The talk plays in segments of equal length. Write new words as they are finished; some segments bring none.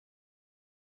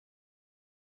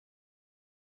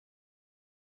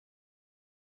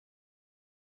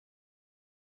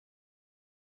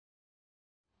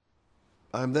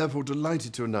I am therefore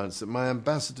delighted to announce that my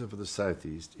ambassador for the South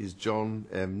East is John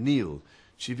Neill,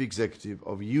 Chief Executive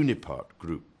of Unipart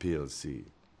Group plc.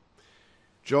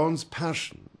 John's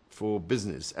passion for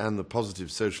business and the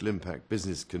positive social impact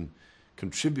business can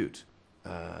contribute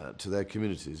to their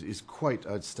communities is quite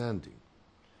outstanding.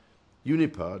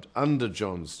 Unipart, under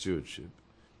John's stewardship,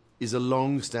 is a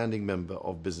long-standing member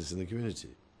of business in the community.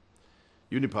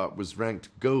 Unipart was ranked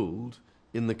gold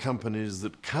in the Companies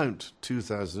That Count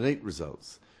 2008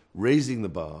 results, raising the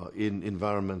bar in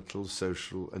environmental,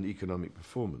 social and economic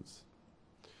performance.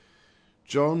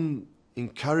 John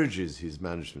encourages his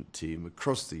management team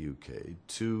across the UK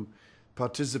to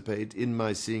participate in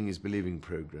my Seeing is Believing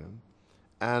programme,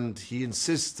 and he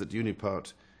insists that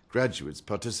Unipart graduates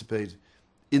participate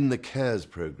in the CARES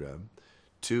programme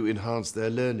to enhance their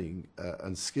learning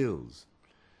and skills.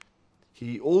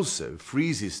 He also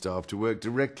frees his staff to work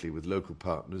directly with local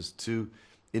partners to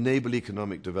enable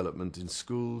economic development in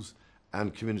schools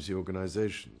and community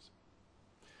organisations.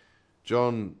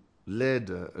 John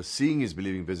led a Seeing is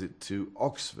Believing visit to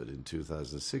Oxford in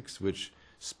 2006, which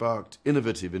sparked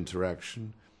innovative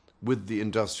interaction with the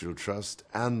Industrial Trust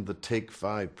and the Take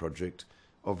 5 project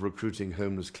of recruiting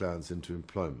homeless clients into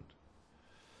employment.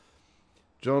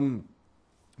 John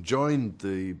joined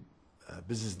the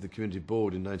Business in the Community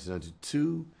Board in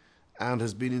 1992 and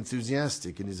has been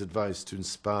enthusiastic in his advice to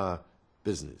inspire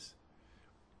business.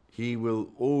 He will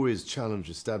always challenge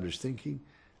established thinking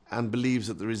and believes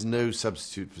that there is no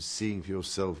substitute for seeing for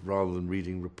yourself rather than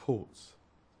reading reports.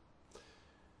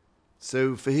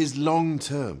 So for his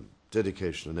long-term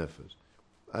dedication and effort,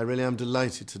 I really am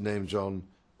delighted to name John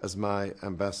as my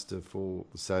ambassador for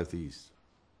the South East.